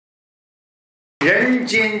人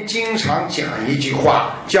间经常讲一句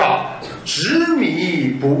话，叫执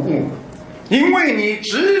迷不悟。因为你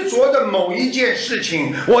执着的某一件事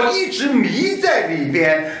情，我一直迷在里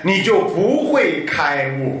边，你就不会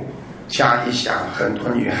开悟。想一想，很多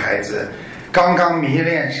女孩子刚刚迷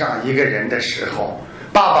恋上一个人的时候，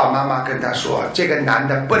爸爸妈妈跟她说，这个男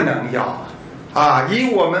的不能要啊，以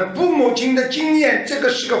我们父母亲的经验，这个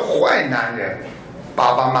是个坏男人。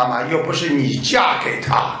爸爸妈妈又不是你嫁给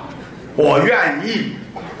他，我愿意。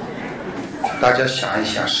大家想一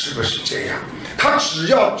想，是不是这样？他只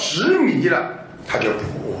要执迷了，他就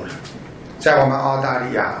不悟了。在我们澳大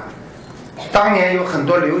利亚，当年有很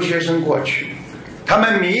多留学生过去，他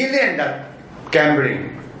们迷恋着 gambling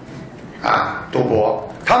啊，赌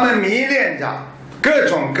博，他们迷恋着各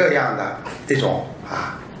种各样的这种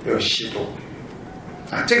有吸毒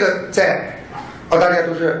啊，这个在澳大利亚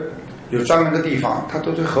都是有专门的地方，它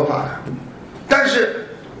都是合法的。但是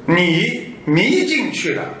你迷进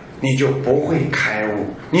去了，你就不会开悟，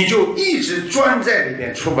你就一直钻在里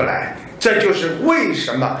面出不来。这就是为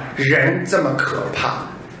什么人这么可怕。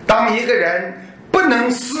当一个人不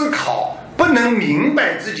能思考，不能明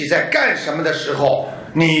白自己在干什么的时候，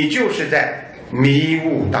你就是在迷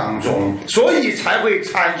雾当中，所以才会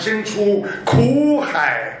产生出苦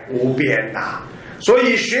海无边呐。所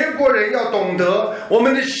以学过人要懂得，我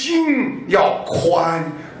们的心要宽，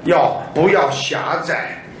不要狭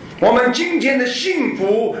窄。我们今天的幸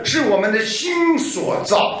福是我们的心所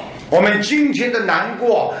造，我们今天的难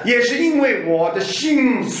过也是因为我的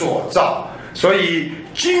心所造。所以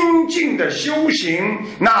精进的修行，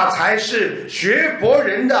那才是学佛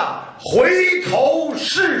人的回头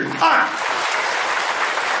是岸。